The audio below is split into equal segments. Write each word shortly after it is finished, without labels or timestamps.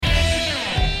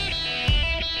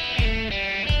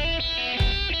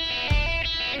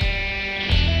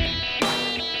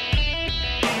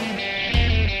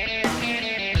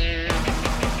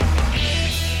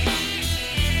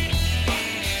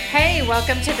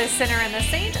Welcome to the Sinner and the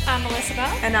Saint. I'm Melissa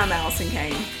Bell. And I'm Allison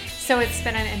Kane. So it's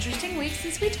been an interesting week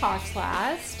since we talked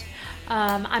last.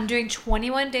 I'm doing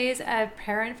 21 days of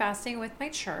prayer and fasting with my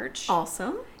church.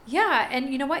 Awesome. Yeah, and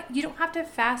you know what? You don't have to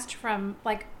fast from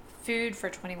like food for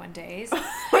 21 days.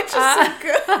 Which is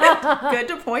good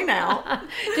to point out.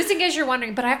 Just in case you're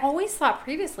wondering. But I always thought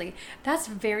previously, that's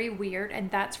very weird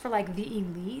and that's for like the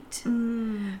elite.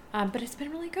 But it's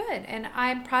been really good. And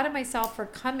I'm proud of myself for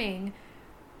coming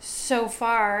so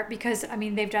far because, I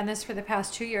mean, they've done this for the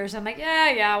past 2 years. I'm like,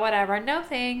 yeah, whatever. No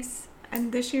thanks.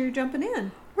 And this year you're jumping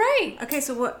in. Right. Okay,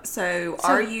 so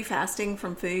are you fasting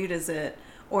from food?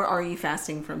 Or are you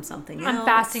fasting from something else? I'm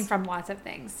fasting from lots of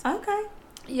things. Okay.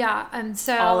 Yeah, and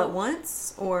so... All at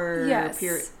once? Or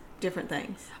yes. different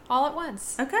things? All at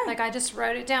once. Okay. Like, I just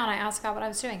wrote it down. I asked God what I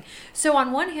was doing. So,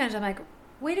 on one hand, I'm like,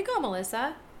 way to go,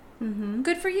 Melissa. Mm-hmm.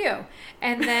 Good for you.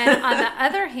 And then, on the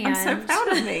other hand... I'm so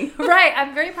proud of me. Right.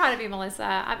 I'm very proud of you,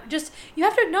 Melissa. You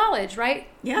have to acknowledge, right?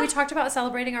 Yeah. We talked about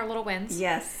celebrating our little wins.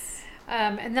 Yes.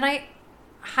 And then I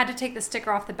had to take the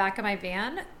sticker off the back of my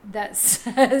van that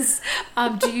says,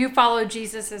 do you follow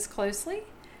Jesus as closely?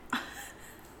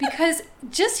 Because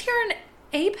just here in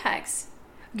Apex,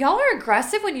 y'all are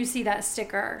aggressive when you see that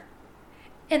sticker.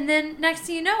 And then next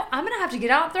thing you know, I'm going to have to get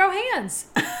out and throw hands.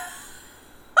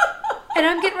 And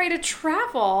I'm getting ready to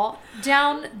travel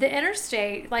down the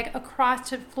interstate, like across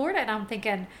to Florida. And I'm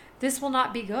thinking, this will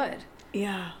not be good.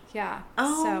 Yeah. Yeah.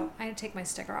 Oh. So I had to take my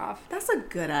sticker off. That's a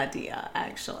good idea,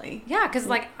 actually. Yeah, because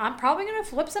like I'm probably going to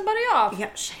flip somebody off.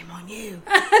 Yep, shame on you.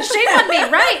 Shame on me,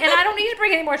 right? And I don't need to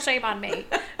bring any more shame on me.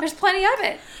 There's plenty of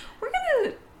it. We're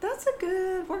gonna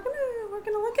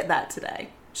look at that today.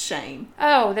 Shame.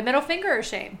 Oh, the middle finger or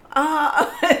shame?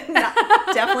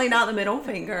 Definitely not the middle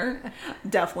finger.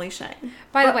 Definitely shame.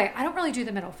 By the way, I don't really do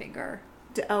the middle finger.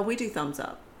 We do thumbs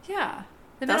up. Yeah.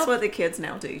 That's what the kids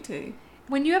now do too.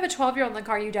 When you have a 12-year-old in the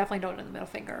car, you definitely don't do the middle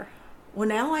finger. Well,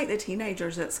 now like the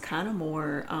teenagers, it's kind of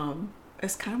more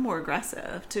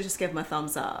aggressive to just give them a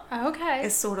thumbs up. Okay.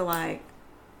 It's sort of like,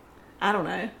 I don't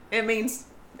know. It means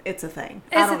it's a thing.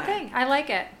 It's a thing. I like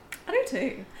it. I do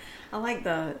too. I like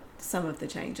some of the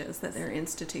changes that they're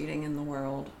instituting in the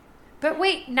world. But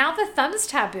wait, now the thumb's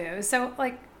taboo. So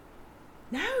like,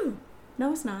 no,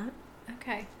 it's not.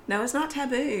 Okay. No, it's not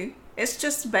taboo. It's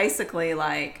just basically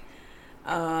like,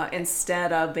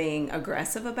 instead of being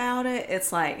aggressive about it,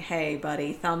 it's like, hey,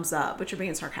 buddy, thumbs up, but you're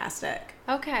being sarcastic.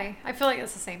 Okay. I feel like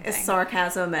it's the same thing. It's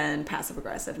sarcasm and passive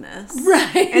aggressiveness.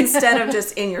 Right. Instead of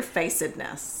just in your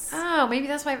facedness. Oh, maybe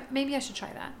that's why. Maybe I should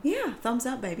try that. Yeah. Thumbs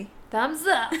up, baby. Thumbs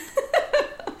up.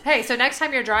 Hey, so next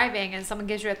time you're driving and someone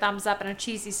gives you a thumbs up and a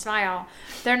cheesy smile,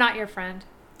 they're not your friend.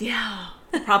 Yeah.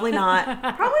 Probably not.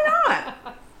 Probably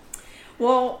not.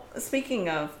 Well, speaking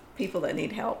of people that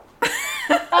need help.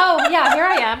 Oh, yeah, here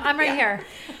I am. I'm right here.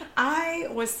 I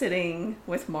was sitting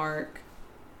with Mark,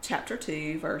 chapter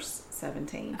 2, verse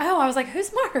 17. Oh, I was like,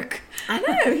 who's Mark? I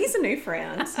know, he's a new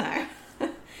friend. No.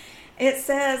 It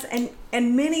says,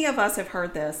 and many of us have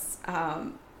heard this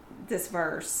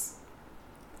verse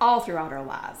all throughout our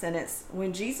lives. And it's,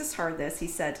 when Jesus heard this, he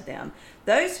said to them,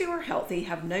 those who are healthy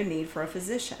have no need for a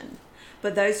physician,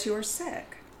 but those who are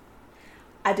sick.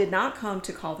 I did not come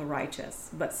to call the righteous,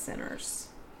 but sinners.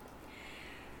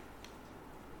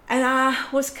 And I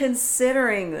was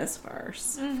considering this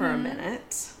verse for a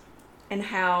minute, and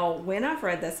how when I've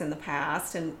read this in the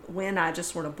past and when I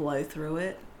just sort of blow through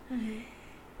it,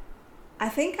 I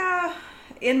think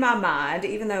in my mind,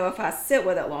 even though if I sit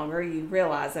with it longer, you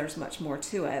realize there's much more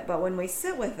to it. But when we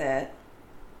sit with it,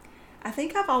 I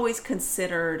think I've always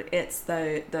considered it's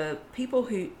the people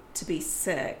who to be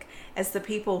sick as the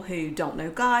people who don't know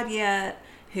God yet,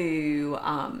 who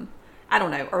I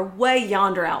don't know, are way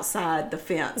yonder outside the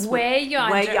fence. Way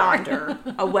yonder,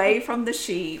 away from the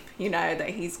sheep, that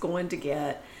he's going to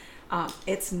get.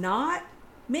 It's not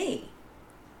me,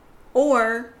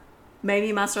 or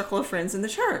maybe my circle of friends in the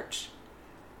church.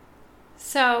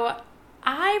 So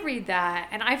I read that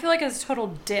and I feel like it's a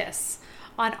total diss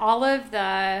on all of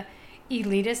the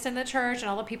elitists in the church and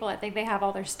all the people that think they have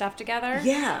all their stuff together.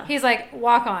 Yeah. He's like,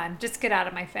 walk on, just get out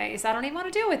of my face. I don't even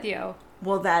want to deal with you.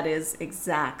 Well, that is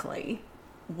exactly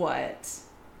what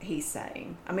he's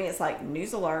saying. I mean, it's like,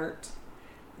 news alert.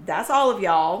 That's all of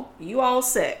y'all. You all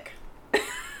sick.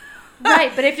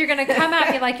 Right, but if you're going to come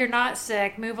at me like you're not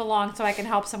sick, move along so I can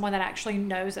help someone that actually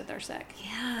knows that they're sick.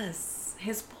 Yes.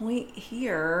 His point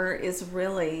here is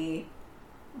really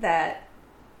that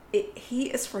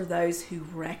he is for those who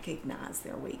recognize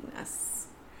their weakness,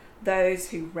 those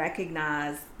who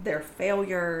recognize their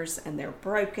failures and their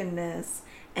brokenness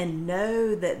and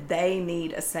know that they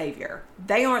need a savior.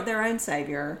 They aren't their own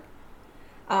savior.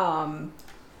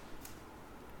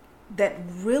 that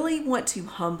really want to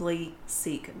humbly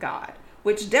seek God,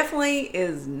 which definitely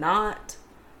is not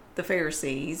the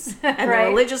Pharisees and Right. the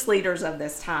religious leaders of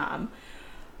this time.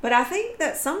 But I think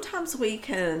that sometimes we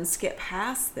can skip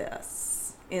past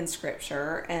this in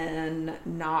Scripture and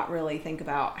not really think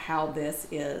about how this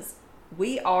is.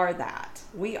 We are that.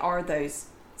 We are those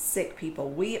sick people.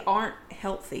 We aren't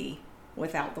healthy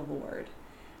without the Lord.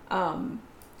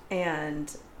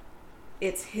 And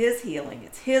it's His healing.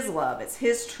 It's His love. It's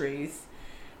His truth.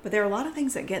 But there are a lot of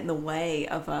things that get in the way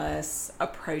of us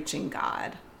approaching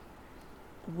God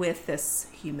with this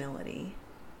humility.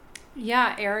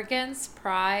 Yeah, arrogance,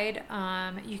 pride.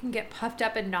 You can get puffed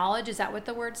up in knowledge. Is that what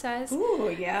the word says?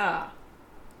 Ooh, yeah.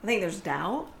 I think there's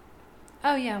doubt.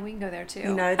 Oh, yeah, we can go there too.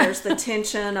 You know, there's the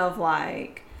tension of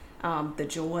like the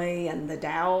joy and the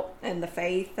doubt and the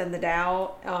faith and the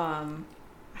doubt.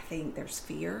 I think there's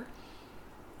fear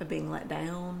of being let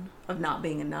down, of not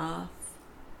being enough.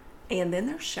 And then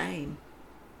there's shame.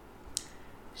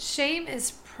 Shame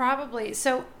is probably,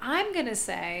 so I'm going to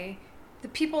say the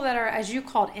people that are, as you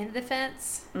called, in the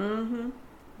fence,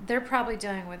 they're probably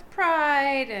dealing with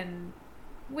pride and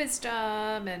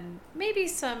wisdom and maybe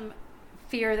some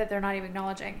fear that they're not even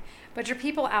acknowledging. But your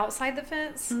people outside the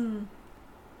fence,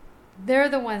 they're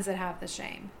the ones that have the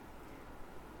shame.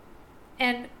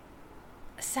 And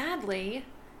sadly,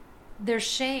 their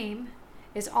shame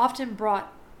is often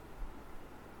brought,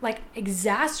 like,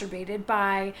 exacerbated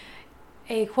by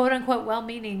a quote-unquote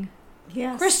well-meaning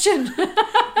Christian.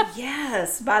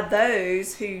 Yes, by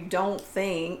those who don't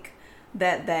think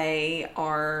that they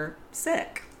are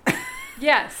sick.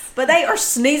 Yes. But they are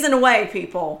sneezing away,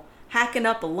 people. Hacking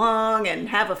up a lung and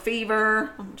have a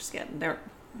fever. I'm just kidding. They're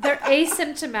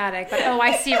asymptomatic, but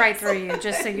I see right through you,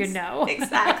 just so you know.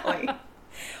 Exactly.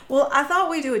 Well, I thought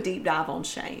we'd do a deep dive on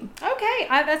shame. Okay,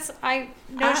 I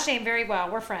know shame very well.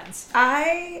 We're friends.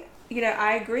 I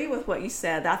agree with what you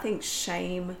said. I think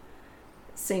shame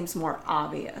seems more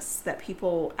obvious, that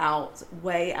people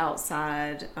way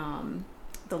outside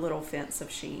the little fence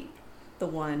of sheep, the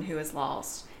one who is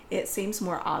lost, it seems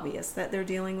more obvious that they're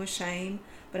dealing with shame.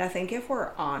 But I think if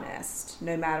we're honest,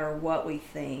 no matter what we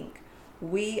think,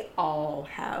 we all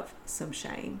have some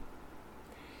shame.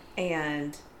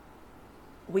 And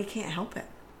we can't help it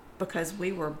because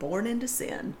we were born into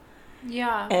sin.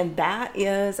 Yeah. And that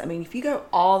is, if you go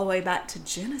all the way back to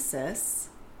Genesis,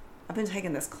 I've been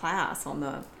taking this class on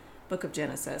the book of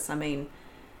Genesis.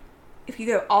 If you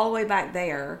go all the way back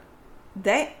there,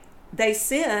 they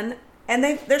sin and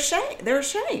they're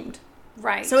ashamed.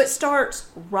 Right. So it starts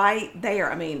right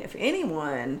there. If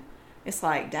anyone, it's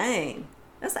like, dang,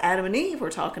 that's Adam and Eve we're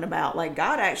talking about. Like,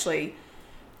 God actually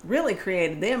really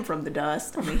created them from the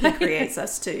dust. He creates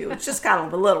us too. It's just kind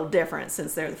of a little different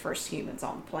since they're the first humans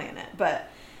on the planet. But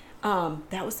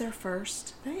that was their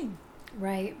first thing.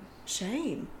 Right.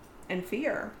 Shame and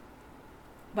fear.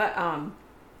 But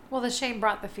well, the shame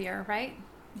brought the fear, right?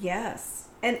 yes.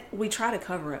 And we try to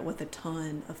cover it with a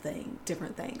ton of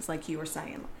different things, like you were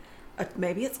saying.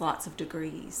 Maybe it's lots of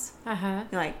degrees.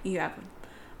 Like you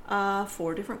have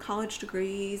 4 different college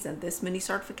degrees and this many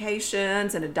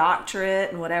certifications and a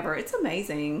doctorate and whatever. It's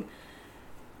amazing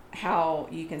how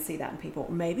you can see that in people.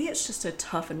 Maybe it's just a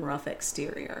tough and rough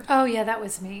exterior. Oh, yeah, that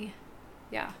was me.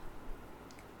 Yeah,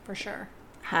 for sure.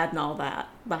 Hiding all that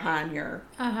behind your...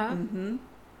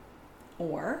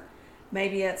 Or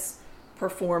maybe it's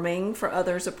performing for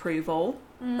others' approval.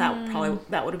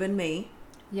 That would have been me.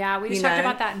 Yeah, we just talked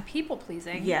about that in people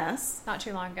pleasing. Yes. Not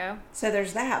too long ago. So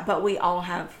there's that, but we all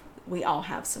have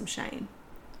some shame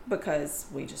because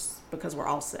we're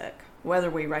all sick, whether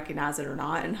we recognize it or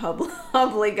not, and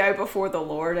humbly go before the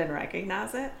Lord and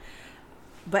recognize it.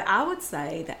 But I would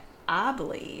say that I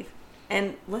believe,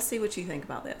 and let's see what you think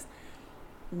about this.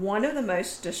 One of the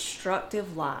most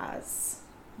destructive lies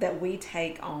that we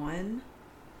take on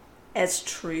as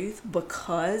truth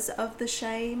because of the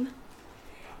shame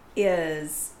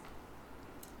is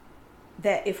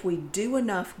that if we do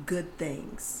enough good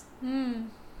things,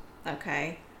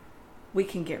 okay, we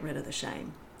can get rid of the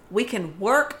shame. We can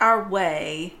work our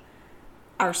way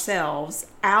ourselves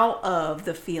out of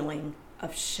the feeling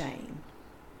of shame.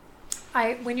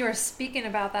 When you were speaking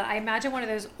about that, I imagine one of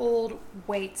those old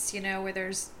weights, where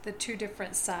there's the 2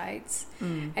 different sides.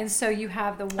 And so you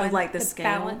have the one, like the scale?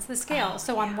 balance, the scale.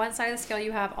 So on one side of the scale,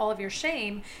 you have all of your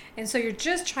shame. And so you're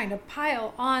just trying to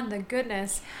pile on the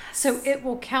goodness so it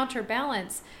will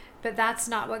counterbalance. But that's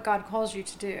not what God calls you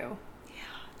to do.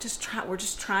 Yeah. We're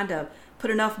just trying to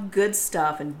put enough good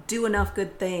stuff and do enough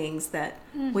good things that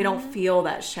we don't feel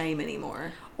that shame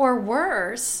anymore. Or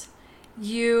worse,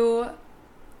 you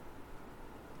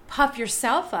puff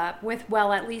yourself up with,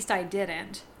 well, at least I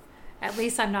didn't. At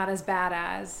least I'm not as bad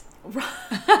as.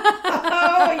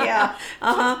 Oh, yeah.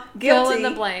 Guilty. Fill in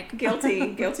the blank.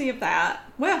 Guilty of that.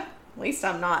 Well, at least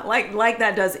I'm not. Like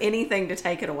that does anything to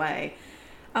take it away.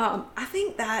 I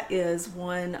think that is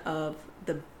one of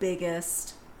the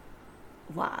biggest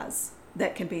lies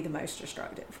that can be the most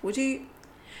destructive. Would you?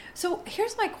 So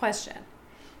here's my question.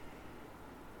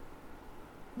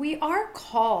 We are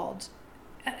called,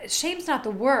 shame's not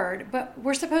the word, but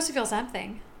we're supposed to feel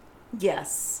something.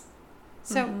 Yes.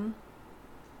 So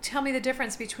tell me the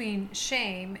difference between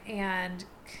shame and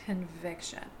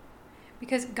conviction.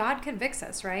 Because God convicts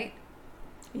us, right?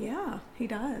 Yeah, he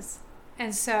does.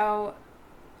 And so...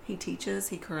 he teaches,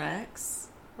 he corrects.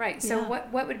 Right. So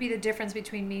what would be the difference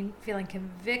between me feeling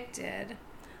convicted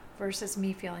versus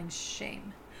me feeling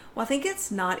shame? Well, I think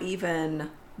it's not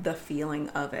even the feeling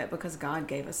of it, because God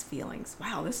gave us feelings.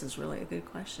 Wow, this is really a good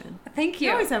question. Thank you.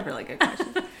 You always have really good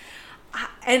questions.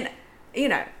 And,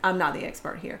 I'm not the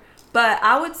expert here, but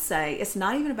I would say it's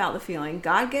not even about the feeling.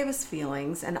 God gave us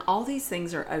feelings, and all these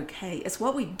things are okay. It's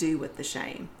what we do with the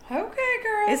shame. Okay,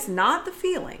 girl. It's not the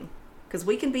feeling, because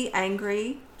we can be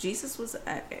angry. Jesus was,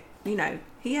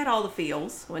 he had all the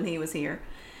feels when he was here.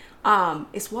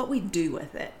 It's what we do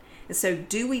with it. And so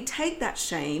do we take that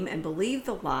shame and believe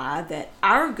the lie that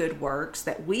our good works,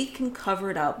 that we can cover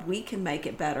it up, we can make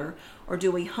it better? Or do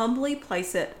we humbly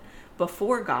place it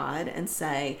before God and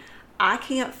say, I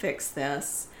can't fix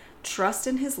this. Trust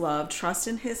in his love, trust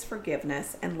in his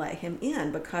forgiveness, and let him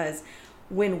in? Because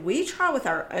when we try with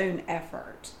our own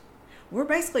effort, we're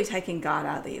basically taking God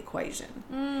out of the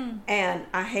equation. And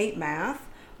I hate math,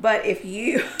 but if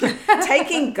you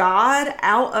taking God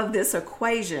out of this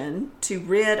equation to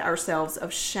rid ourselves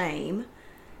of shame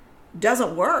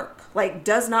doesn't work,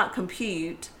 does not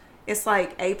compute. It's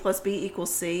like A plus B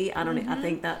equals C.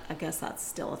 I guess that's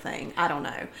still a thing. I don't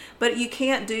know. But you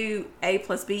can't do A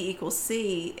plus B equals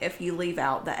C if you leave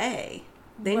out the A.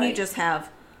 Then you just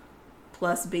have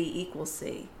plus B equals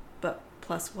C. But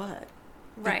plus what?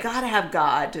 Right. You've got to have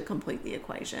God to complete the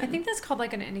equation. I think that's called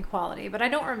an inequality, but I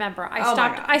don't remember.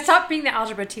 I stopped being the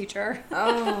algebra teacher.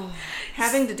 Oh,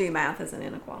 having to do math is an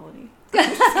inequality.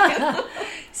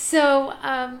 So,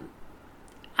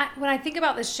 when I think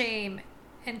about the shame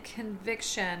and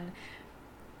conviction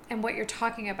and what you're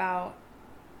talking about,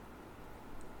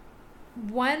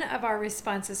 one of our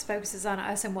responses focuses on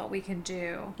us and what we can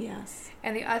do. Yes.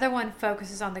 And the other one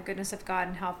focuses on the goodness of God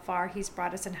and how far he's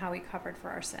brought us and how he covered for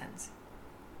our sins.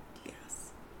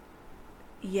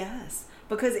 Yes,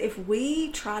 because if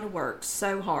we try to work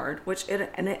so hard,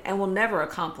 and we'll never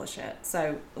accomplish it,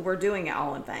 so we're doing it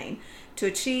all in vain, to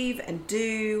achieve and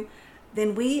do,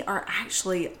 then we are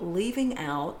actually leaving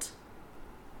out,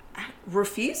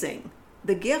 refusing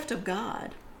the gift of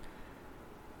God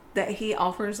that he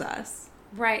offers us.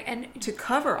 Right, and to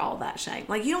cover all that shame.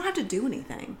 You don't have to do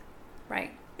anything. Right.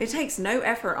 It takes no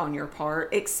effort on your part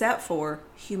except for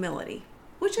humility.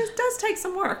 Which does take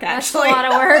some work, actually. That's a lot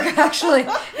of work, actually.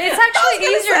 It's actually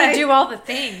easier to do all the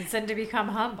things than to become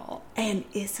humble. And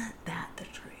isn't that the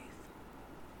truth?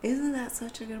 Isn't that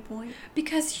such a good point?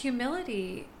 Because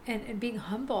humility and being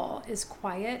humble is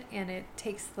quiet, and it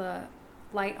takes the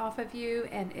light off of you,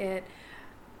 and it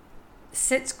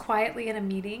sits quietly in a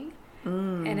meeting,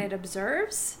 and it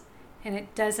observes, and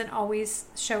it doesn't always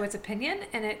show its opinion,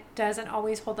 and it doesn't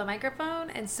always hold the microphone,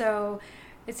 and so...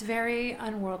 it's very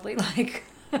unworldly like.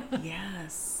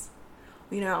 Yes.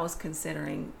 I was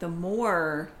considering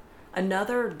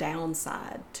another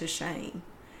downside to shame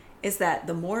is that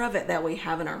the more of it that we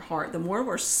have in our heart, the more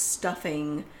we're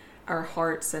stuffing our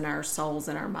hearts and our souls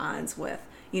and our minds with,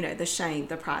 the shame,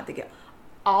 the pride, the guilt.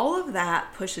 All of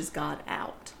that pushes God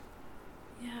out.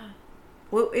 Yeah.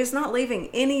 Well, it's not leaving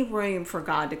any room for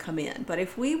God to come in. But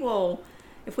if we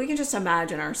can just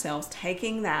imagine ourselves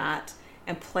taking that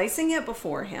and placing it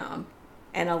before him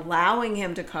and allowing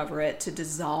him to cover it, to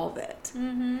dissolve it,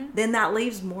 then that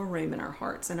leaves more room in our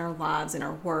hearts and our lives and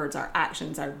our words, our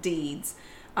actions, our deeds,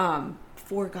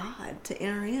 for God to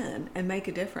enter in and make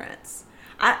a difference.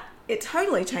 It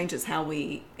totally changes how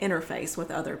we interface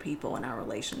with other people in our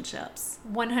relationships.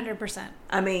 100%.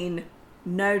 I mean,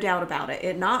 no doubt about it.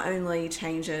 It not only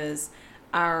changes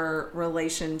our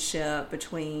relationship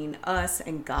between us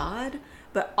and God,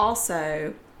 but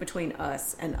also between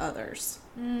us and others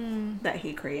that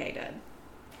he created.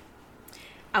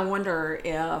 I wonder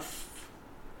if,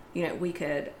 we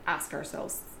could ask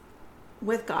ourselves,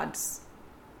 with God's,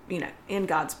 in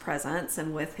God's presence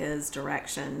and with his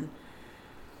direction,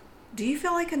 do you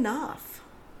feel like enough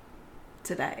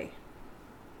today?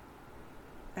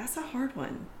 That's a hard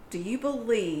one. do you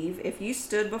believe if you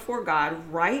stood before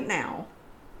God right now,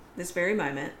 this very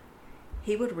moment,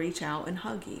 he would reach out and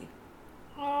hug you?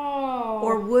 Oh.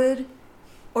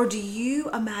 Or do you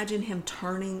imagine him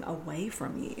turning away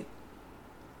from you?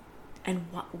 And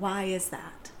why is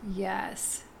that?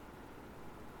 Yes.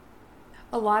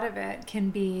 A lot of it can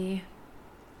be,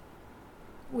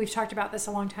 we've talked about this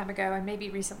a long time ago and maybe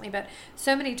recently, but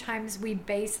so many times we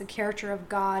base the character of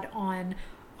God on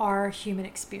our human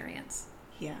experience.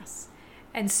 Yes.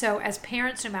 And so as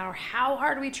parents, no matter how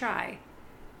hard we try,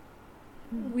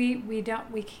 we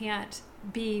can't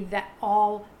be that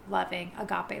all loving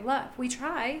agape love. We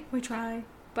try,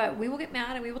 but we will get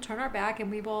mad and we will turn our back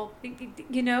and we will,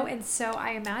 and so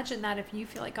I imagine that if you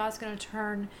feel like God's going to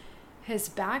turn his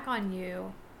back on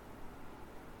you,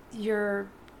 you're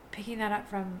picking that up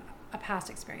from a past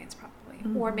experience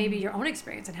probably, or maybe your own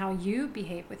experience and how you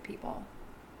behave with people.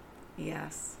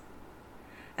 Yes.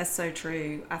 That's so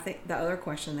true. I think the other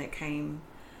question that came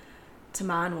to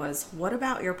mind was, what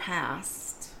about your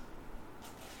past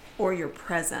or your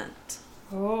present?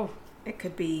 Oh. It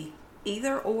could be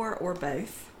either or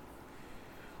both.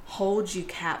 Hold you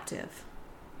captive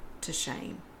to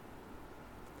shame.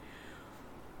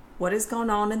 What has gone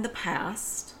on in the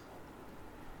past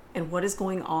and what is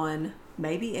going on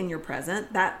maybe in your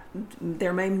present, that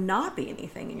there may not be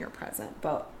anything in your present,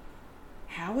 but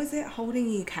how is it holding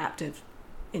you captive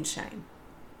in shame?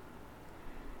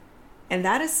 And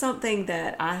that is something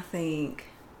that I think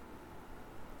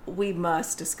we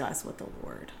must discuss with the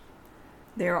Lord.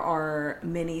 There are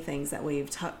many things that we've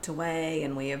tucked away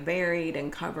and we have buried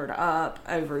and covered up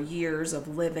over years of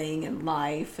living and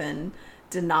life and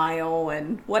denial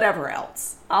and whatever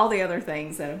else, all the other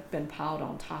things that have been piled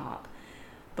on top.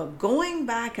 But going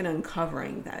back and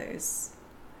uncovering those,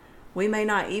 we may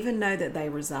not even know that they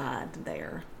reside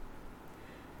there,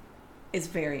 is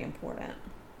very important.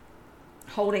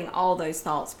 Holding all those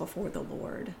thoughts before the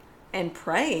Lord and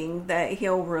praying that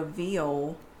he'll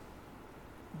reveal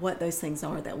what those things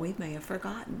are that we may have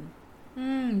forgotten.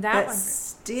 That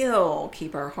still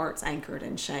keep our hearts anchored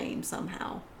in shame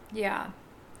somehow. Yeah.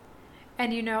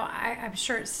 And I'm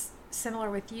sure it's similar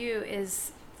with you,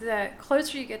 is the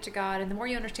closer you get to God and the more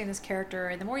you understand his character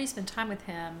and the more you spend time with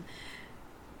him,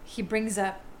 he brings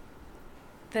up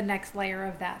the next layer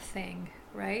of that thing,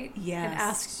 right? Yes. And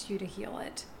asks you to heal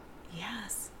it.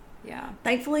 Yes. Yeah.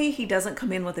 Thankfully, he doesn't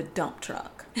come in with a dump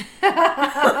truck.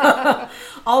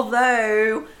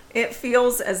 Although it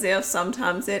feels as if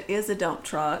sometimes it is a dump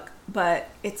truck, but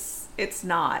it's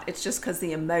not. It's just because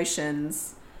the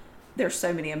emotions, there's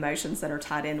so many emotions that are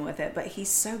tied in with it. But he's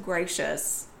so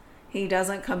gracious. He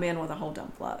doesn't come in with a whole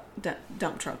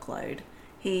dump truck load.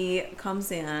 He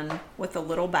comes in with a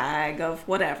little bag of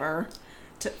whatever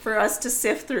for us to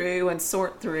sift through and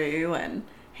sort through and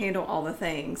handle all the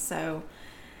things. So,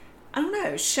 I don't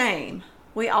know, shame.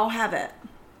 We all have it.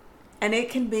 And it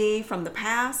can be from the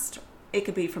past. It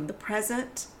could be from the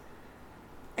present.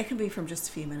 It can be from just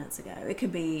a few minutes ago. It can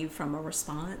be from a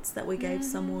response that we gave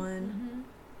someone.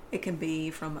 It can be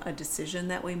from a decision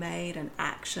that we made, an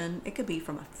action. It could be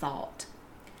from a thought.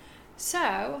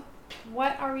 So,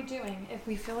 what are we doing if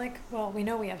we feel like, well, we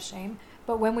know we have shame,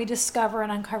 but when we discover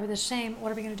and uncover the shame,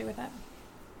 what are we going to do with it?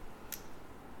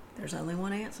 There's only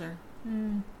one answer.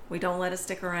 We don't let it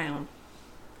stick around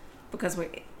because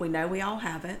we know we all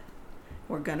have it.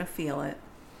 We're going to feel it.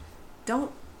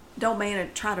 Don't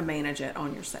try to manage it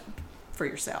on yourself for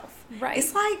yourself. Right.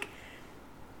 It's like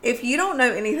if you don't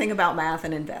know anything about math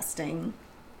and investing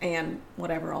and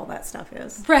whatever all that stuff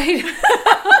is. Right.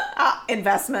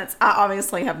 Investments, I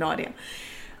obviously have no idea.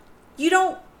 You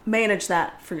don't manage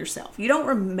that for yourself. You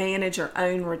don't manage your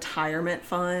own retirement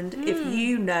fund if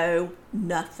you know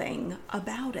nothing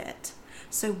about it.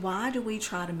 So why do we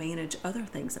try to manage other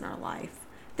things in our life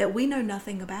that we know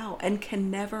nothing about and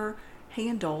can never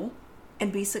handle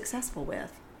and be successful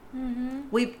with?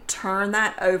 We turn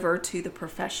that over to the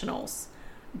professionals.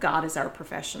 God is our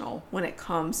professional when it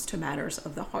comes to matters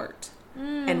of the heart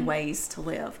and ways to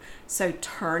live. So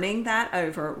turning that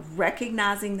over,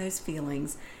 recognizing those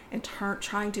feelings, and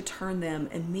trying to turn them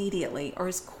immediately or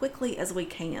as quickly as we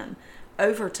can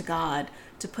over to God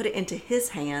to put it into his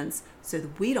hands so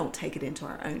that we don't take it into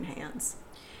our own hands.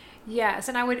 Yes,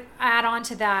 and I would add on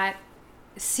to that,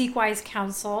 seek wise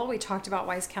counsel. We talked about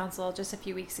wise counsel just a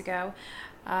few weeks ago.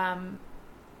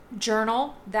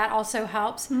 Journal, that also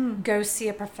helps. Go see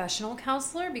a professional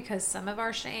counselor because some of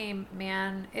our shame,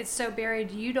 man, it's so buried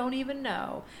you don't even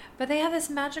know. But they have this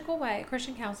magical way a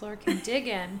Christian counselor can dig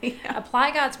in,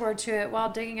 apply God's word to it while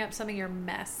digging up some of your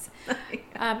mess.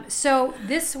 So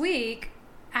this week,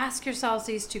 ask yourselves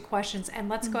these two questions, and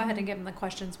let's go ahead and give them the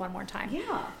questions one more time.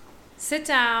 Yeah. sit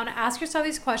down, ask yourself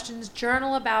these questions,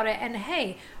 journal about it, and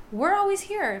hey, we're always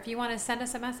here if you want to send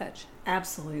us a message.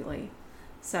 Absolutely.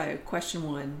 So, question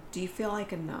 1, do you feel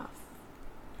like enough?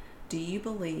 Do you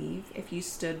believe if you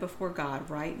stood before God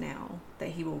right now that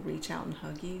he will reach out and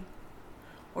hug you?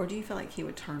 Or do you feel like he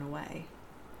would turn away?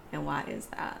 And why is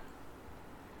that?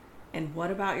 And what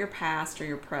about your past or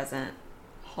your present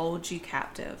holds you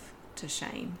captive to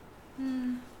shame?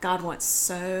 God wants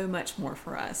so much more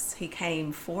for us. He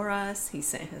came for us. He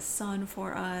sent his son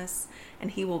for us.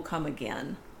 And he will come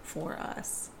again for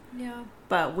us. Yeah.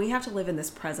 But we have to live in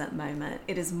this present moment.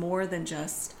 It is more than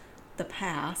just the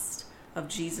past of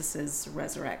Jesus's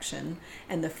resurrection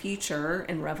and the future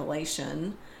and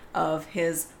revelation of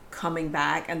his coming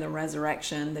back and the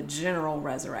resurrection, the general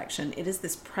resurrection. It is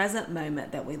this present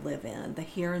moment that we live in, the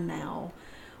here and now,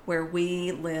 where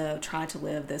we try to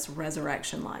live this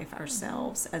resurrection life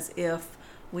ourselves as if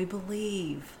we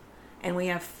believe and we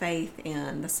have faith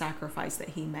in the sacrifice that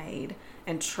he made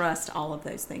and trust all of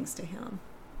those things to him.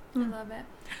 I love it.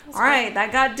 All right,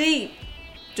 that got deep.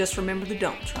 Just remember the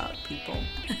dump truck, people.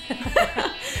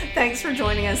 Thanks for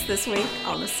joining us this week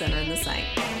on The Sinner and the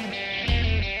Saint.